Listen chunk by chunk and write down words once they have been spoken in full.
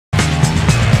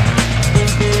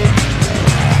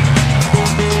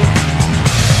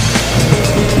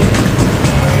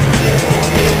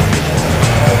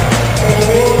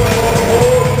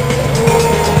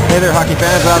here, hockey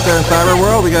fans out there in cyber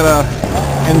world. We got a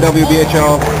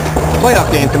NWBHL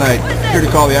playoff game tonight. Here to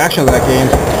call the action of that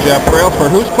game, Jeff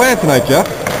Brailsford. Who's playing tonight, Jeff?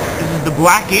 This is the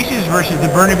Black Aces versus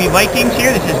the Burnaby Vikings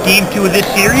here. This is game 2 of this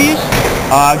series.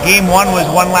 Game 1 was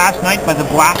won last night by the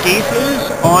Black Aces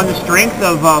on the strength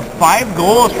of 5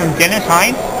 goals from Dennis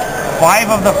Heinz.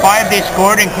 5 of the 5 they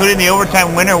scored, including the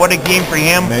overtime winner. What a game for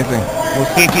him. Amazing. We'll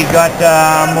see if he's got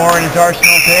more in his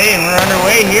arsenal today, and we're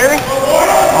underway here.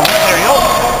 Oh, there we go.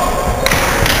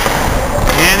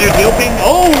 And there's the opening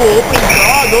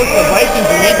draw goes to the Vikings,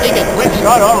 and they take a quick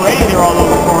shot already. They're all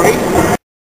over Corey.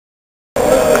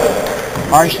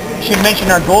 I should mention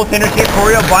our goaltenders here,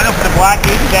 Corey Albino for the Black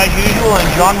Aces as usual, and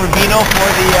John Rubino for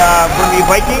the Burnaby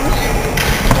Vikings.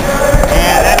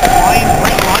 And that's Lions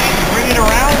bringing it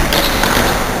around.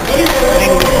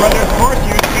 Playing with his brother, of course,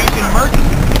 here's Jason Merck.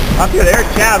 Up here there,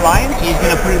 Chad Lyons. He's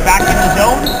going to put it back in the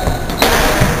zone.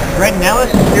 Brent Nellis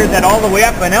clears that all the way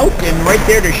up and out, and right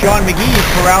there to Sean McGee. He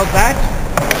corrals that.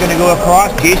 He's going to go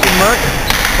across. Jason Merck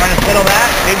trying to settle that.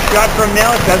 Big shot from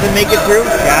Nellis. Doesn't make it through.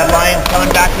 Chad Lyons coming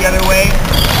back the other way.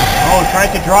 Oh, tries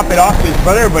to drop it off to his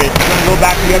brother, but it's going to go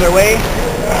back the other way.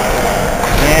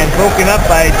 And broken up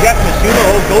by Jeff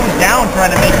Masuno. Goes down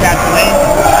trying to make that play.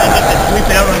 Trying to sweep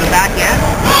it out on the back end.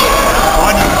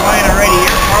 On his line already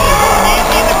here. Carlos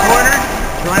Bolognese in the corner.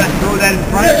 Trying to throw that in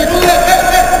front.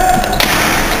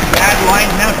 Bad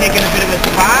Lyons now taking a bit of a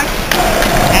splash.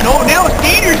 And now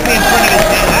Sanders in front of his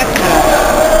man.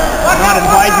 That's not an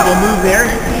advisable move there.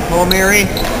 Paul Mary.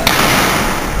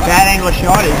 Bad angle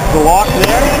shot is blocked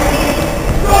there.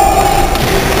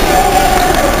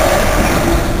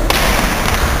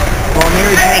 Paul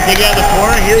Mary trying to dig it out of the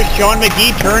corner. Here's Sean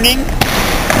McGee turning.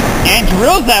 And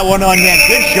drills that one on net.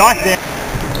 Good shot there.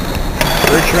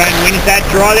 Bertrand wins that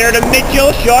draw there to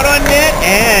Mitchell. Shot on net.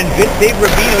 And good save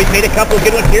Rubino. He's made a couple of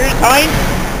good ones here. Time.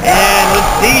 And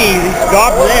let's see. He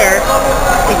stopped there.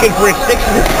 Looking for a 6th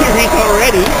in the series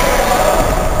already.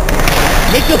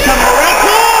 Mitchell coming around.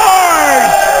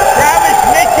 Scores! Travis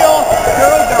Mitchell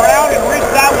curls around and rips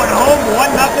that one home.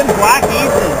 1-0 Black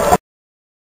Aces.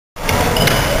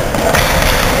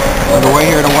 Underway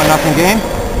here in a 1-0 game.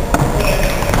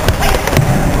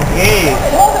 Okay,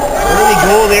 early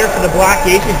goal there for the Black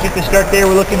Aces, just the start there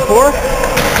we're looking for.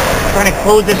 Trying to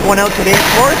close this one out today, of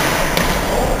course.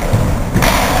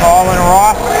 Colin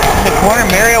Ross in the corner,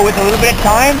 Mario with a little bit of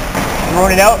time,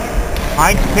 throwing it out.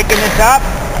 Heinz picking this up.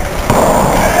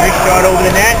 Nice shot over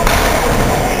the net.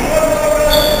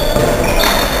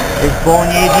 There's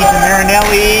Bolognese to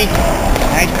Marinelli.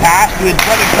 Nice pass to his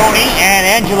brother Tony, and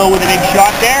Angelo with a big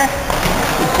shot there.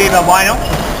 Good save Albino.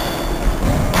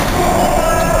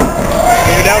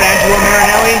 Get it out, Angelo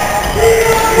Marinelli.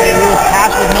 A little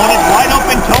pass with Nona. Wide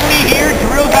open, Tony here.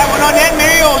 Drills that one on net.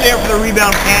 Mario there for the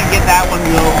rebound. Can't get that one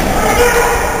go.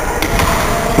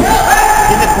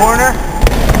 In the corner.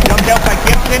 Jumped out by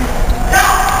Gibson.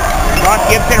 Ross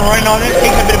Gibson running on this.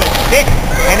 Takes a bit of a stick.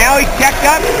 And now he's checked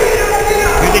up.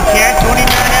 Here's a chance. Tony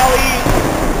Marinelli.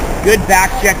 Good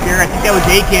back check there. I think that was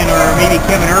Aiken or maybe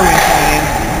Kevin Irwin coming in.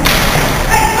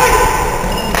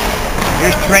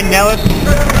 Here's Trent Nellis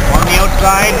on the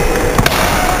outside.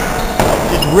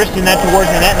 Just wristing that towards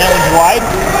the net, and that one's wide.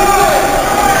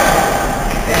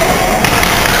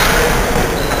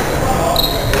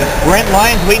 Brent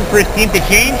Lyons waiting for his team to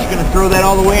change. He's going to throw that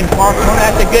all the way in far corner.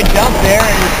 That's a good jump there,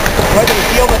 and right to the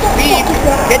field with speed.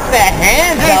 Hits that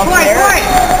hands out there.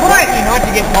 Lucky not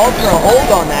to get called for a hold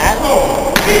on that.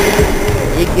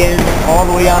 Aiken all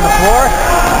the way on the floor.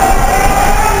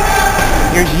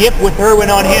 Here's Yip with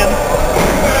Irwin on him.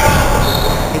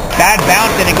 It's bad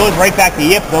bounce and it goes right back to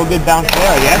Yip, though. Good bounce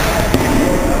there, I guess.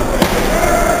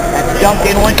 That's dumped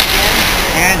in once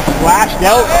again and splashed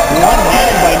out.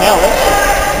 One-handed by Nellis.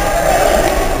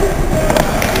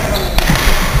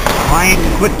 Lyons,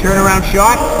 quick turnaround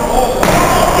shot.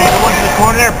 Okay, the one to the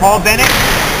corner there, Paul Bennett.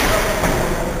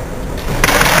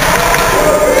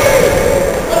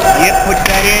 Yip puts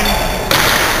that in.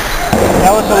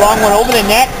 That was a long one over the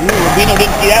net. Ooh, Rubino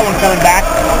didn't see that one coming back.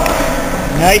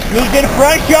 Nice moves in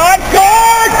front. Shot.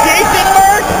 Score! Jason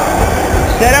Merck!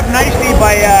 Set up nicely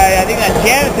by, I think that's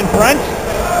Janice in front.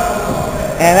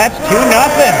 And that's 2-0.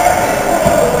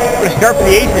 What a start for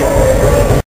the Aces.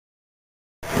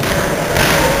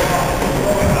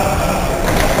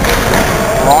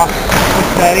 Ross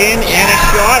puts that in, and a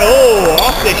shot. Oh,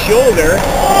 off the shoulder.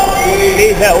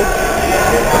 Stays out.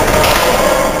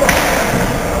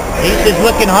 Aces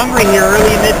looking hungry here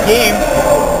early in this game.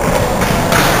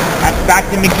 That's back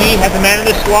to McGee, has a man in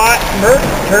the slot. Merck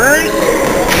turns,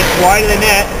 gets wide of the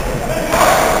net.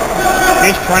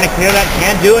 Fish trying to clear that,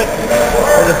 can't do it.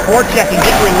 So the forechecking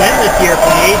just relentless here for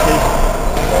the Aces.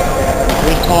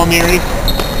 Here's Palmieri. Into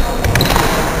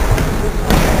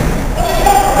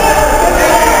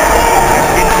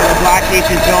the Black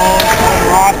Aces zone.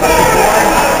 Ross up the board.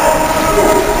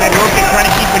 That Rosick trying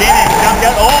to keep it in and jumped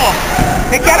out. Oh!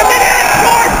 Picked out of midair and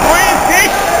scored! Brilliant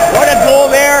fish! What a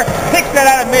goal there. Picks that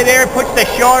out of midair, puts the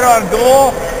shot on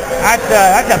goal.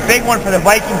 That's a big one for the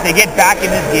Vikings to get back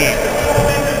in this game.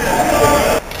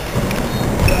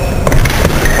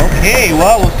 Okay,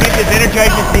 well, we'll see if this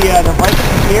energizes the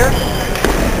Vikings here.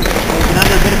 They've been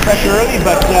under a bit of pressure early,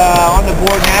 but on the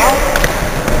board now.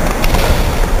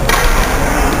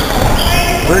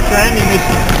 Bertrand in the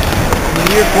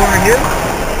near corner here.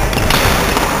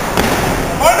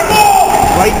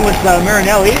 Fighting with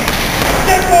Marinelli.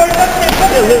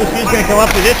 Lewis is going to come up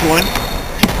to this one.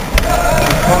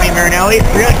 Tony Marinelli,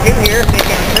 3-on-2 here. They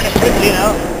can turn it quickly, you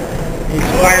know. He's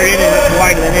fired in and it's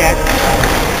wide of the net.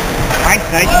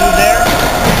 Nice move there.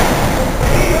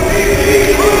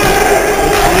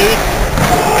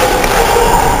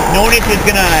 Nonis is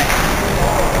going to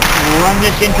run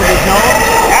this into the zone.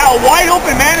 Now, wide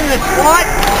open man in the slot.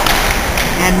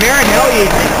 And Marinelli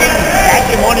just didn't catch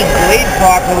him on his blade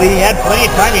properly. He had plenty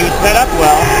of time. He was set up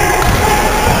well.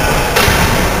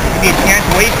 Maybe a chance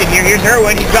wasted here. Here's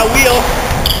Irwin. He's got wheel.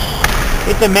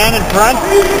 Hits the man in front.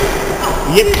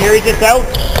 Yip carries this out.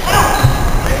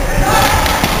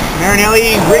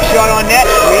 Marinelli, great shot on net.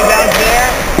 Rebounds there.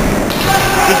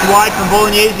 Just wide from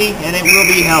Bolognese, and it will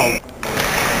be held.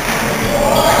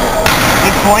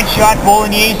 Big point shot,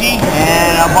 Bolognese,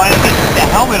 and Albino gets the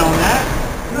helmet on that.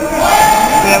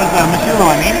 That was Masulo,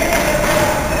 I mean.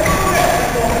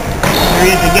 There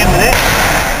he is again with it.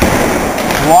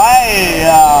 Wide,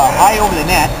 high over the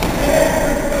net.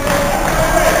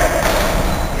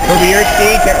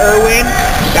 Kobierski to Irwin.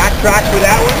 Backtrack for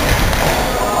that one.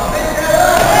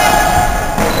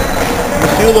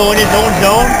 Masulo in his own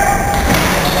zone.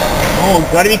 Oh,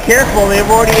 got to be careful. They've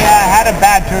already had a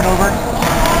bad turnover.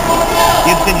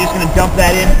 Gibson just going to dump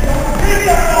that in.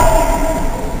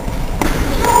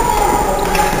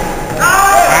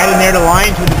 In there to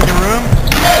Lyons within the room.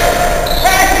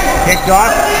 Picked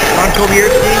off. On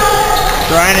Kobierski.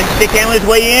 Trying to stick handle his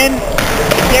way in.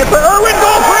 There for Irwin.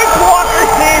 Goal. Great blocker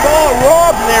save. Oh,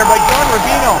 robbed there by John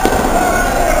Rubino.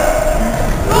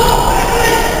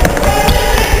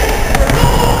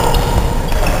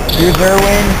 Here's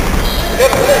Irwin.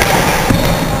 Makes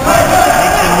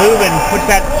the move and puts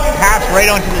that pass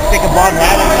right onto the stick of Bob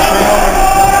Madden.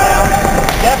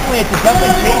 Definitely, it's a double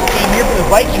chase game here for the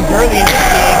Vikings early in this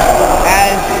game,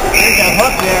 as there's a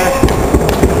hook there.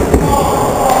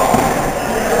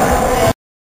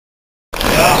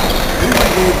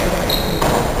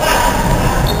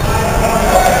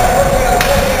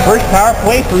 First power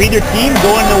play for either team,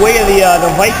 going the way of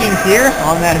the Vikings here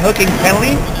on that hooking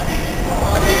penalty.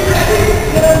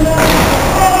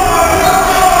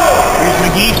 Here's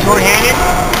McGee short-handed.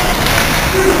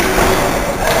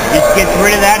 Just gets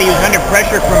rid of that. He was under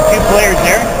pressure from two players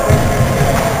there.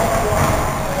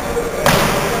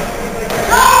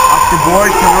 Off the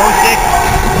board to Rosick.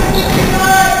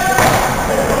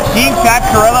 Seeing Pat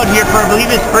Carell out here for, I believe,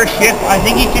 his first shift. I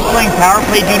think he's just playing power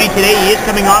play duty today. He is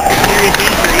coming off a serious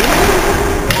injury.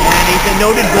 And he's a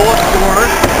noted goal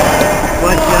scorer.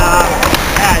 But, yeah,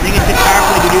 I think it's just power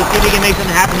play duty. We'll see if he can make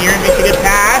something happen here and makes a good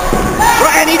pass.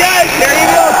 And he does! There you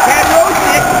go! Pat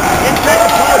Rosick inside the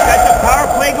post. That's a power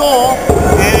play goal.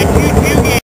 And a 2-2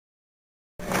 game.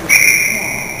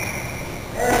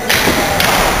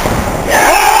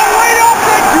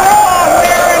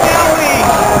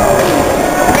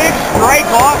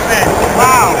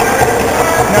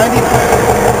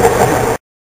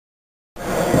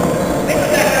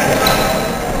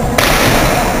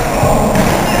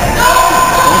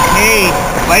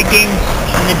 Vikings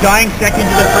in the dying seconds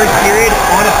of the first period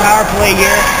on a power play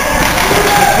here.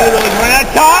 Masulo is running out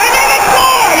of time and it's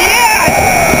score! Yes!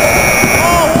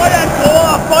 Oh, what a goal!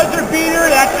 A buzzer beater.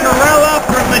 That's Carella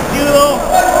from Masulo.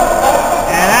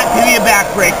 And that could be a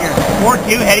backbreaker.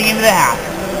 4-2 heading into the half.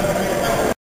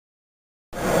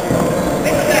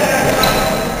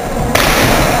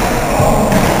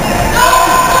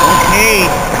 Okay,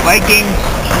 Vikings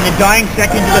in the dying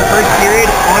seconds of the first period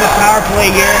on a power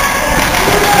play here.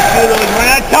 Masulo is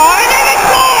running out of time and it's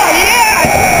score! Yes!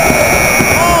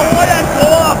 Oh, what a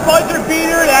goal! A buzzer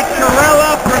beater. That's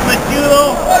Carella from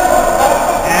Masulo.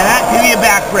 And that could be a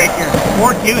backbreaker.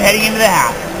 4-2 heading into the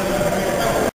half.